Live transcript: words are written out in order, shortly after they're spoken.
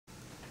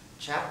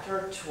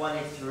Chapter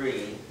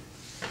 23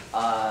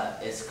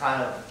 is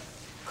kind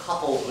of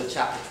coupled with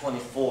chapter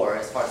 24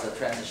 as far as the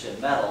transition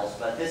metals,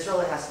 but this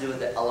really has to do with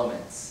the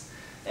elements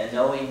and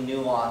knowing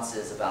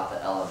nuances about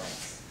the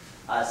elements.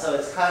 So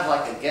it's kind of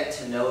like a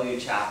get-to-know-you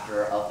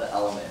chapter of the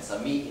elements, a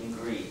meet and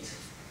greet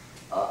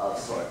of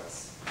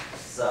sorts.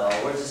 So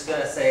we're just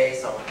going to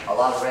say a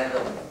lot of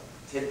random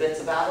tidbits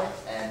about it,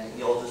 and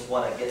you'll just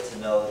want to get to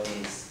know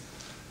these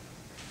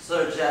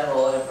sort of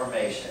general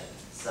information.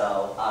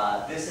 So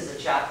this is a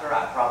chapter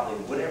I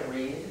probably wouldn't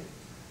read,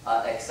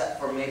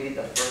 except for maybe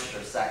the first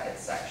or second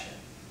section.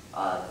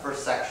 The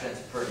first section is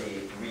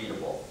pretty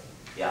readable.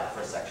 Yeah,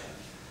 first section.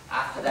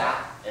 After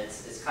that,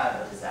 it's kind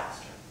of a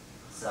disaster.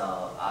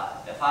 So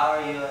if I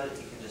were you,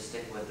 you can just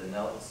stick with the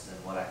notes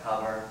and what I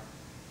cover,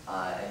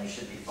 and you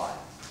should be fine.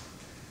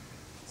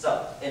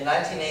 So, in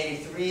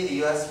 1983, the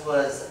U.S.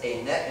 was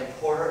a net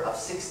importer of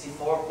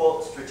 64,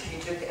 quote,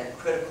 strategic and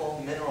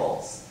critical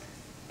minerals.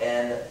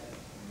 And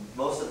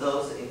most of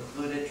those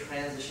included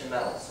transition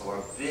metals. So we're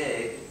a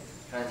big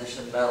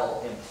transition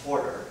metal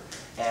importer.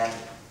 And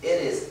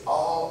it is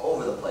all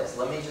over the place.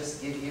 Let me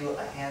just give you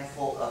a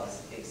handful of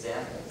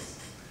examples.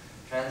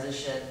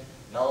 Transition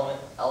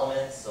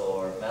elements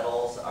or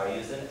metals are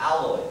used in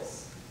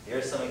alloys.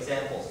 Here's some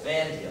examples.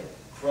 Vanadium,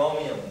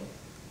 chromium,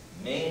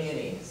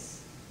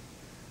 manganese,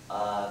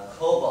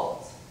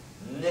 cobalt,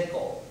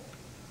 nickel,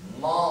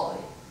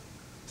 moly,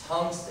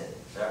 tungsten.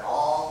 They're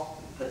all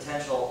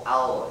potential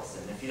alloys.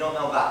 And if you don't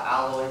know about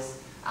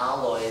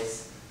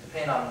alloys,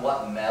 depending on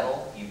what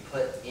metal you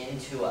put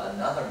into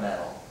another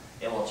metal,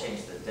 it will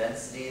change the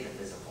density, the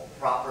physical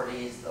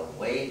properties, the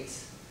weight,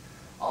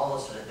 all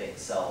those sort of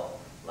things. So,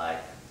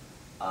 like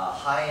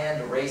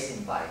high-end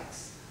racing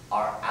bikes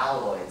are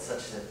alloyed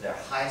such that they're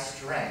high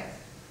strength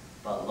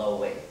but low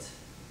weight.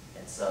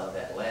 And so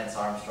that Lance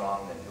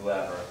Armstrong and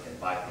whoever can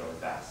bike really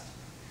fast.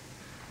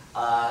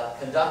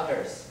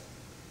 Conductors.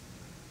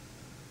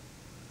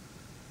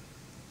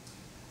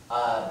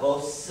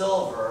 Both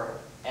silver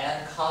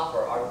and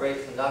copper are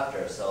great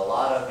conductors. So a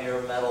lot of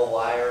your metal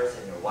wires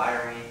and your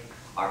wiring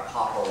are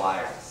copper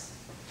wires.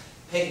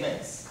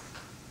 Pigments.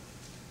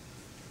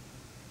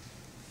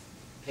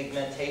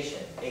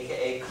 Pigmentation,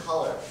 aka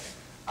color.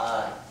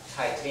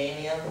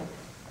 Titanium,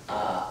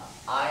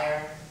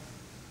 iron,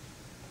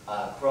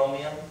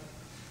 chromium.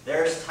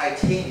 There's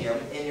titanium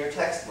in your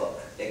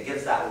textbook. It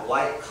gives that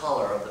white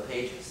color of the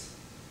pages.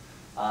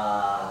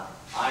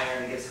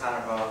 Iron gives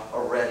kind of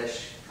a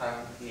reddish, kind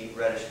of neat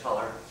reddish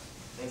color.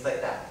 Things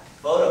like that.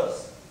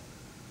 Photos.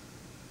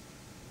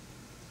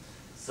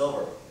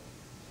 Silver.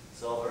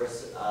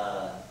 Silver's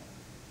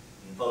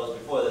in photos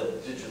before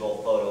the digital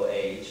photo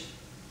age.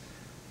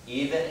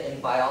 Even in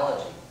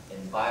biology,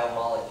 in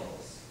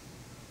biomolecules.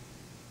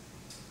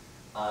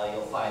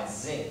 You'll find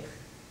zinc.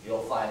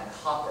 You'll find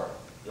copper.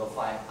 You'll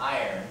find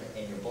iron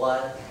in your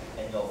blood,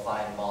 and you'll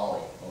find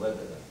moly,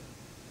 molybdenum.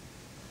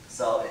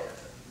 So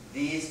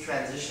these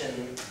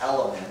transition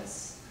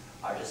elements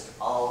are just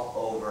all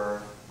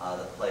over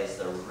the place.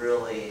 They're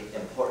really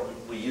important.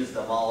 We use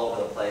them all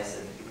over the place,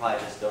 and you probably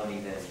just don't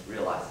even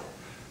realize it.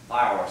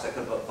 Fireworks, I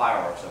could put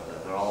fireworks over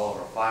there. They're all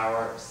over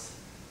fireworks,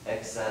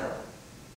 etc.